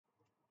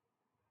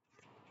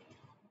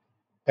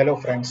Hello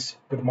friends,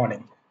 good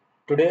morning.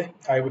 Today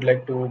I would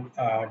like to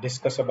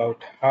discuss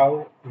about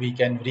how we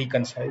can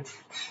reconcile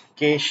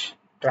cash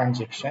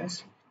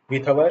transactions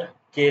with our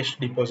cash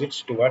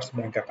deposits towards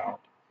bank account.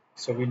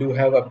 So we do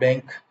have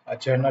a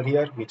journal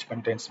here which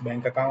contains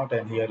bank account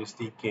and here is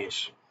the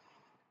cash.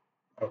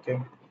 Okay,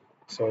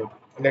 so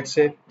let's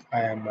say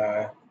I am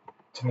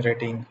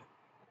generating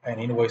an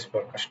invoice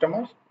for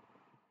customer,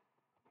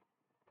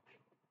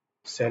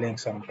 selling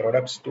some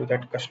products to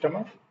that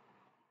customer,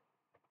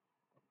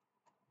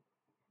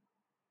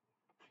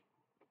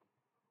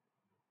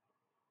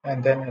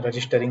 and then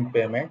registering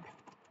payment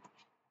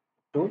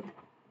to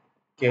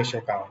cash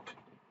account.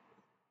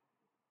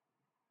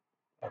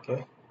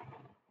 Okay,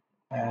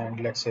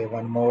 and let's say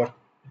one more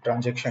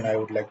transaction I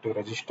would like to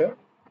register,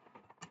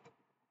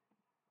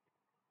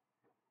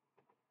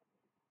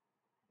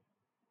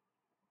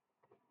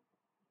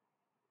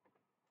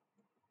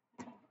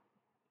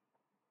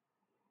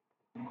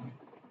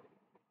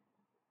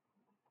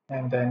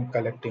 and then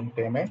collecting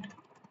payment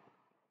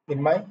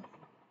in my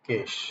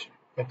cash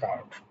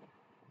account.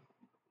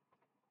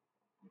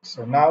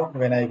 So now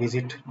when I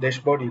visit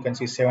dashboard, you can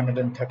see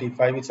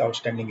 735 is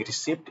outstanding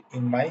receipt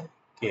in my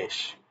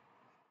cash.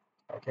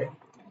 Okay,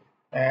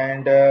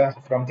 and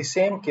from the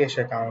same cash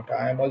account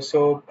I am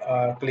also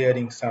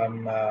clearing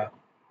some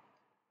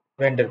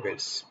vendor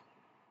bills.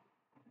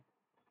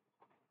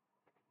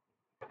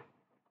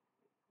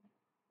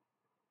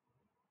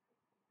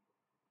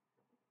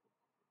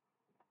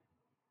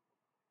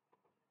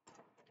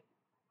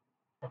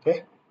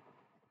 Okay,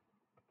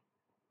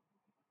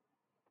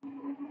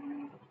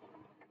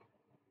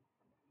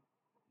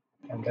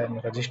 and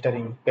then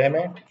registering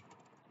payment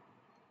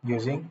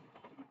using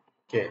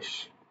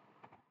cash.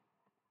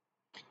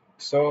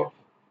 So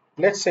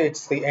let's say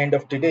it's the end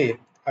of the day,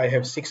 I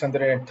have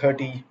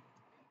 630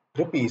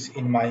 rupees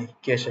in my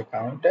cash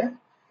account,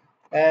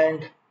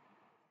 and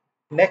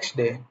next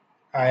day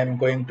I am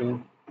going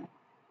to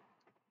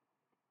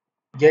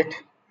get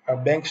a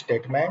bank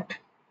statement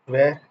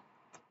where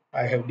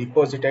I have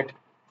deposited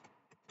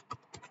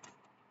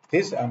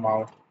this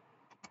amount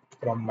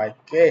from my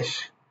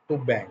cash to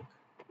bank,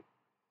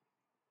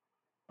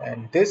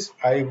 and this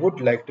I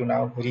would like to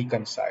now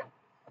reconcile.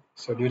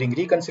 So during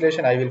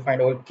reconciliation I will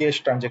find all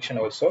cash transaction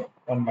also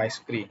on my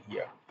screen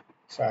here.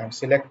 So I am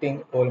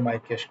selecting all my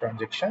cash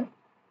transaction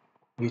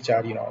which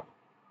are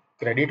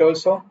credit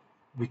also,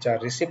 which are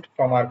received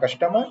from our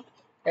customer,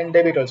 and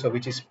debit also,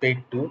 which is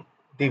paid to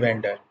the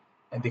vendor.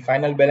 And the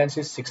final balance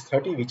is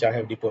 630, which I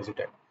have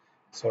deposited.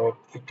 So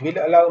it will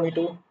allow me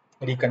to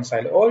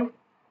reconcile all,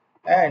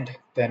 and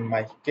then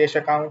my cash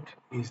account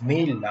is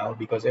nil now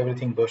because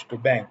everything goes to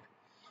bank.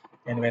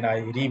 And when I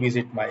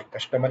revisit my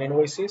customer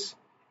invoices,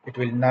 it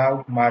will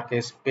now mark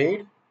as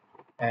paid,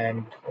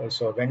 and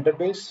also vendor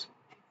bills,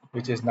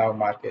 which is now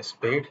marked as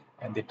paid,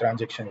 and the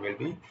transaction will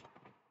be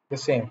the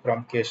same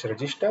from cash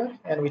register,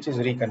 and which is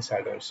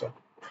reconciled also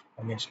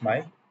against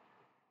my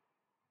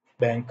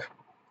bank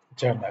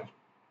journal.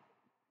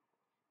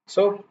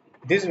 So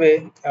this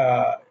way,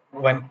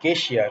 one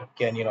cashier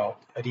can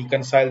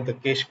reconcile the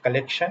cash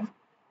collection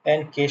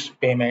and cash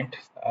payment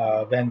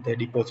when they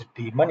deposit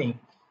the money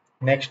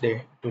next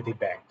day to the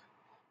bank.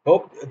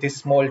 Hope this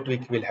small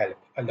tweak will help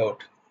a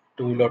lot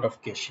to a lot of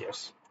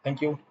cashiers.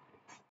 Thank you.